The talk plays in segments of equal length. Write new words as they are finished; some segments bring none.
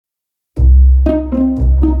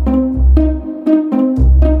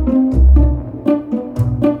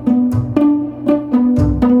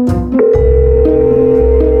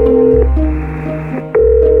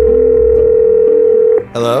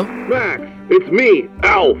it's me,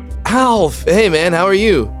 Alf. Alf! Hey man, how are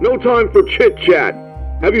you? No time for chit-chat.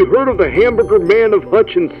 Have you heard of the Hamburger Man of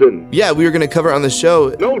Hutchinson? Yeah, we were gonna cover it on the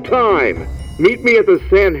show. No time. Meet me at the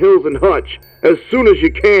Sand Hills in Hutch as soon as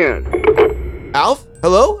you can. Alf?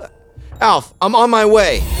 Hello? Alf, I'm on my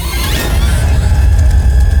way.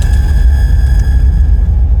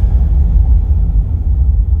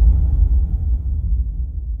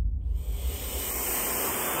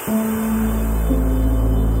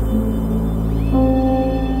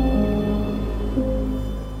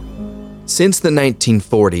 Since the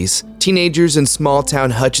 1940s, teenagers in small-town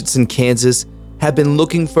Hutchinson, Kansas have been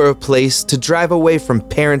looking for a place to drive away from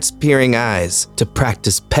parents' peering eyes to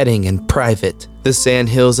practice petting in private. The Sand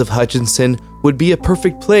Hills of Hutchinson would be a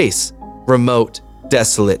perfect place. Remote,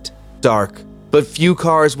 desolate, dark, but few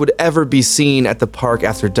cars would ever be seen at the park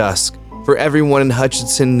after dusk, for everyone in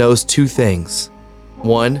Hutchinson knows two things.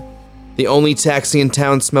 One, the only taxi in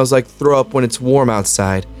town smells like throw up when it's warm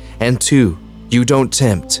outside, and two, you don't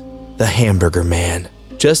tempt the Hamburger Man.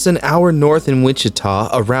 Just an hour north in Wichita,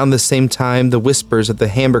 around the same time the whispers of the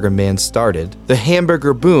Hamburger Man started, the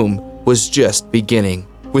hamburger boom was just beginning,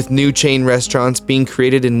 with new chain restaurants being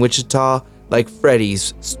created in Wichita like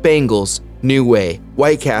Freddy's, Spangles, New Way,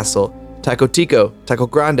 White Castle, Taco Tico, Taco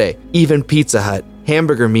Grande, even Pizza Hut.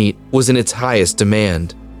 Hamburger meat was in its highest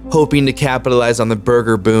demand. Hoping to capitalize on the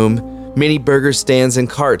burger boom, many burger stands and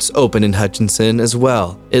carts opened in Hutchinson as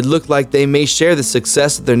well. It looked like they may share the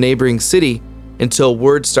success of their neighboring city until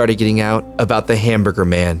word started getting out about the Hamburger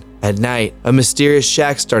Man. At night, a mysterious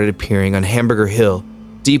shack started appearing on Hamburger Hill,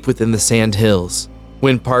 deep within the Sand Hills.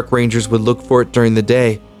 When park rangers would look for it during the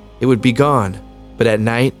day, it would be gone, but at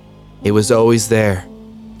night, it was always there,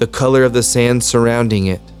 the color of the sand surrounding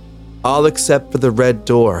it, all except for the red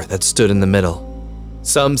door that stood in the middle.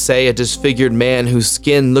 Some say a disfigured man whose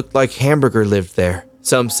skin looked like hamburger lived there.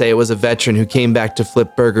 Some say it was a veteran who came back to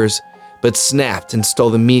flip burgers, but snapped and stole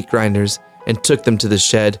the meat grinders and took them to the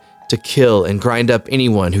shed to kill and grind up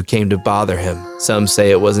anyone who came to bother him. Some say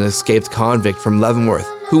it was an escaped convict from Leavenworth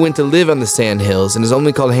who went to live on the Sand Hills and is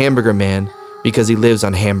only called Hamburger Man because he lives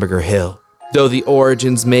on Hamburger Hill. Though the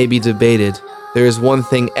origins may be debated, there is one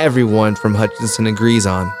thing everyone from Hutchinson agrees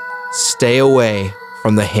on: stay away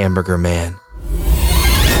from the Hamburger Man.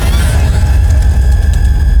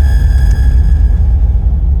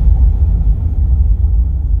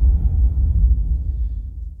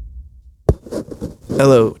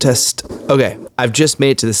 Hello, test. Okay, I've just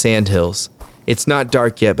made it to the Sand Hills. It's not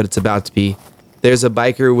dark yet, but it's about to be. There's a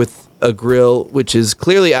biker with a grill, which is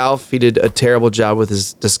clearly Alf. He did a terrible job with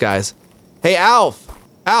his disguise. Hey, Alf!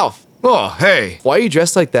 Alf! Oh, hey. Why are you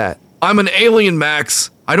dressed like that? I'm an alien, Max.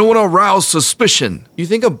 I don't want to arouse suspicion. You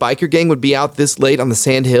think a biker gang would be out this late on the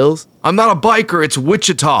Sand Hills? I'm not a biker, it's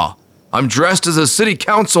Wichita. I'm dressed as a city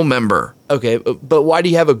council member. Okay, but why do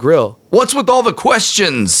you have a grill? What's with all the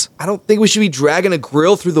questions? I don't think we should be dragging a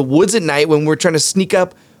grill through the woods at night when we're trying to sneak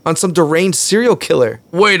up on some deranged serial killer.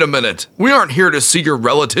 Wait a minute. We aren't here to see your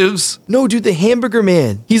relatives. No, dude, the Hamburger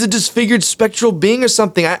Man. He's a disfigured spectral being or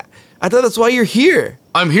something. I thought that's why you're here.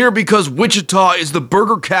 I'm here because Wichita is the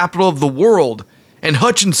burger capital of the world, and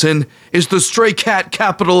Hutchinson is the stray cat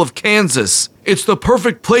capital of Kansas. It's the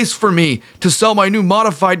perfect place for me to sell my new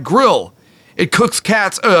modified grill. It cooks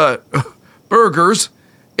burgers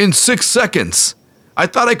in 6 seconds. I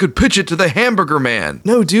thought I could pitch it to the Hamburger Man.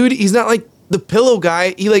 No, dude, he's not like the pillow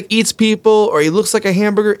guy. He like eats people or he looks like a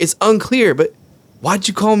hamburger. It's unclear, but why'd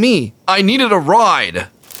you call me? I needed a ride.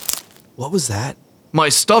 What was that? My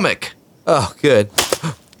stomach. Oh, good.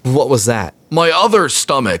 What was that? My other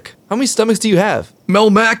stomach. How many stomachs do you have?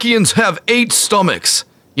 Melmacians have 8 stomachs.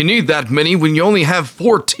 You need that many when you only have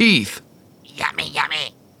 4 teeth. Yummy,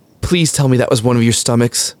 yummy. Please tell me that was one of your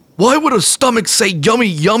stomachs. Why would a stomach say yummy,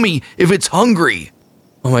 yummy if it's hungry?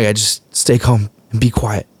 Oh my God, just stay calm and be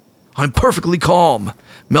quiet. I'm perfectly calm.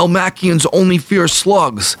 Melmacians only fear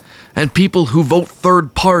slugs and people who vote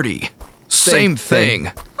third party. Same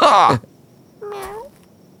thing. Ha!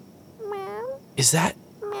 Is that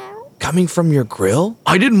coming from your grill?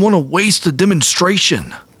 I didn't want to waste the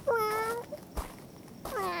demonstration.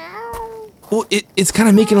 Well, it's kind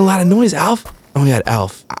of making a lot of noise, Alf. Oh my God,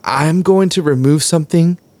 Alf. I'm going to remove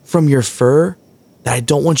something from your fur that I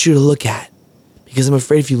don't want you to look at. Because I'm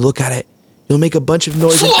afraid if you look at it, you'll make a bunch of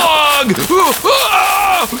noise. Slug! Does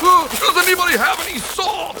anybody have any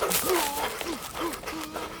salt?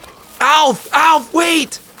 Alf,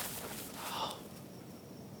 wait!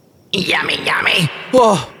 Yummy, yummy.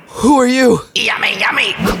 Whoa, who are you? Yummy,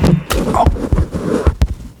 yummy.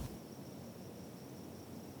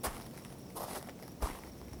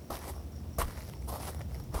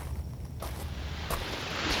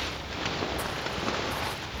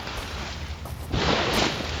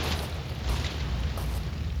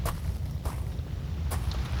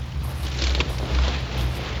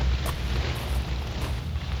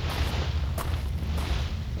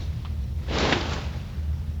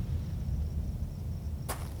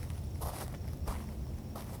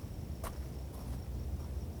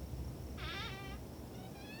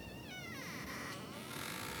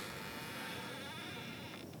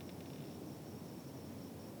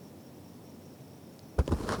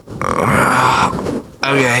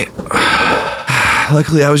 Okay.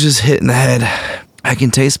 Luckily, I was just hit in the head. I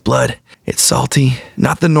can taste blood. It's salty.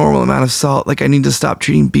 Not the normal amount of salt, like I need to stop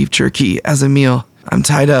treating beef jerky as a meal. I'm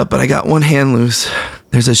tied up, but I got one hand loose.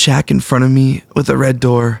 There's a shack in front of me with a red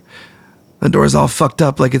door. The door's all fucked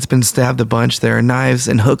up like it's been stabbed a bunch. There are knives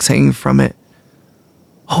and hooks hanging from it.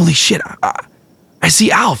 Holy shit. I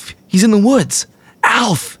see Alf. He's in the woods.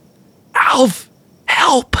 Alf! Alf!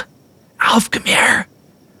 Help! Alf, come here.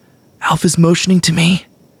 Alf is motioning to me.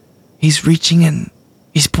 He's reaching and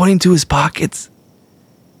he's pointing to his pockets.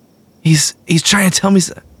 He's trying to tell me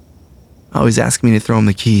Oh, he's asking me to throw him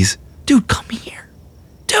the keys. Dude, come here.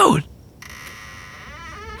 Dude.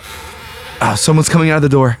 Oh, someone's coming out of the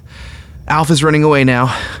door. Alf is running away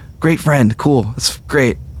now. Great friend. Cool. That's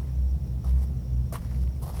great.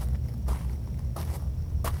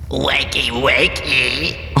 Wakey,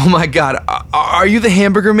 wakey. Oh my god. Are you the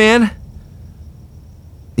Hamburger Man?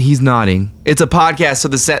 He's nodding. It's a podcast, so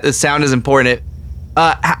the sound is important.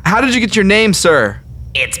 How did you get your name, sir?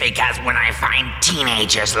 It's because when I find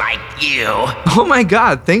teenagers like you, Oh my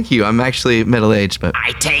god, thank you. I'm actually middle-aged, but...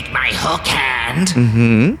 I take my hook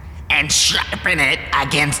hand and sharpen it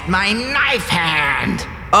against my knife hand.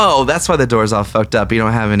 Oh, that's why the door's all fucked up. You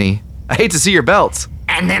don't have any... I hate to see your belts.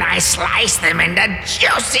 And then I slice them into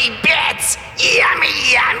juicy bits.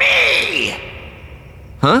 Yummy, yummy.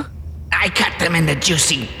 Huh? I cut them into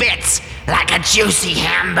juicy bits like a juicy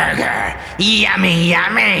hamburger. Yummy,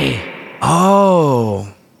 yummy.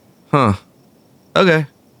 Oh. Huh. Okay.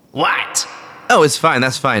 What? Oh, it's fine.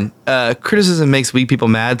 That's fine. Criticism makes weak people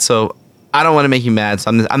mad, so I don't want to make you mad, so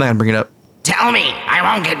I'm not going to bring it up. Tell me, I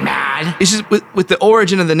won't get mad. It's just with the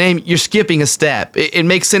origin of the name, you're skipping a step. It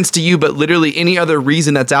makes sense to you, but literally any other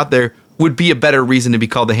reason that's out there would be a better reason to be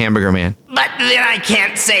called the Hamburger Man. But then I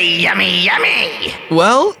can't say yummy, yummy.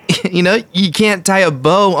 Well, you can't tie a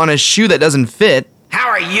bow on a shoe that doesn't fit. How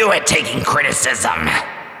are you at taking criticism?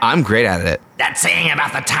 I'm great at it. That saying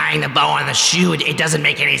about the tying the bow on the shoe, it doesn't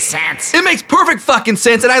make any sense. It makes perfect fucking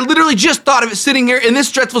sense, and I literally just thought of it sitting here in this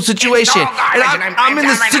stressful situation. It's all garbage, And and I'm in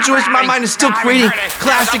this I'm situation, my mind is still creating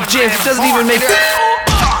classic jams. It doesn't even make...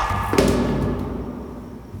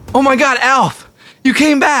 Oh my god, Alf! You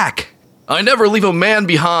came back! I never leave a man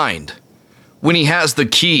behind when he has the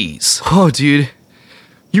keys. Oh, dude.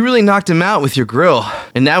 You really knocked him out with your grill,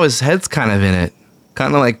 and now his head's kind of in it.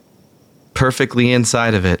 Kind of like perfectly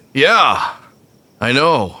inside of it. Yeah, I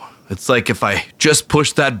know. It's like if I just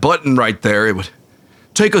pushed that button right there, it would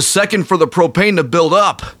take a second for the propane to build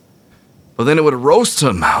up. But then it would roast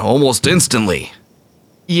him almost instantly.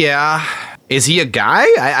 Yeah. Is he a guy?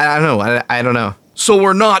 I don't know. I don't know. So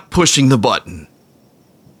we're not pushing the button.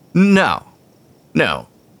 No.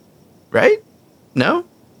 Right? No?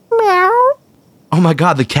 Meow. Oh my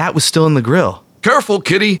god, the cat was still in the grill. Careful,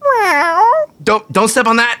 kitty. Meow. Don't step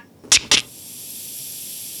on that.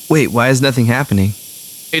 Wait, why is nothing happening?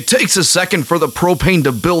 It takes a second for the propane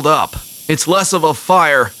to build up. It's less of a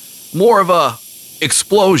fire, more of a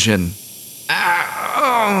explosion.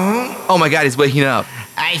 Oh my god, he's waking up.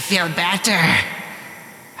 I feel better.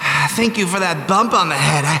 Thank you for that bump on the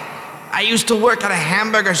head. I used to work at a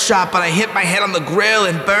hamburger shop, but I hit my head on the grill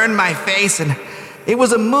and burned my face, and it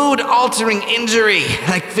was a mood-altering injury,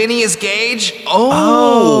 like Phineas Gage.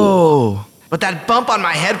 Oh. But that bump on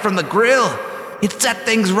my head from the grill, it set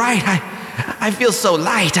things right. I feel so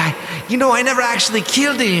light. I never actually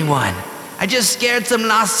killed anyone. I just scared some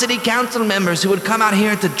lost city council members who would come out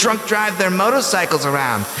here to drunk drive their motorcycles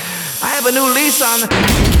around. I have a new lease on...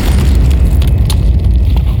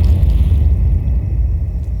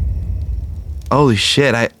 Holy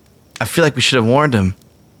shit, I feel like we should have warned him.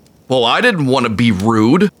 Well, I didn't want to be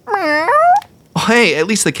rude. Oh, hey, at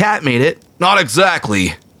least the cat made it. Not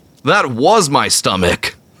exactly. That was my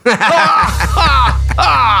stomach.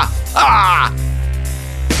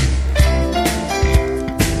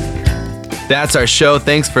 That's our show.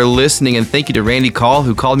 Thanks for listening, and thank you to Randy Call,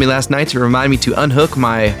 who called me last night to remind me to unhook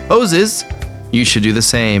my hoses. You should do the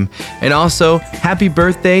same. And also, happy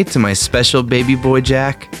birthday to my special baby boy,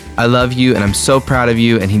 Jack. I love you, and I'm so proud of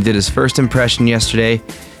you, and he did his first impression yesterday,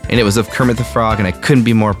 and it was of Kermit the Frog, and I couldn't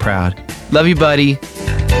be more proud. Love you, buddy.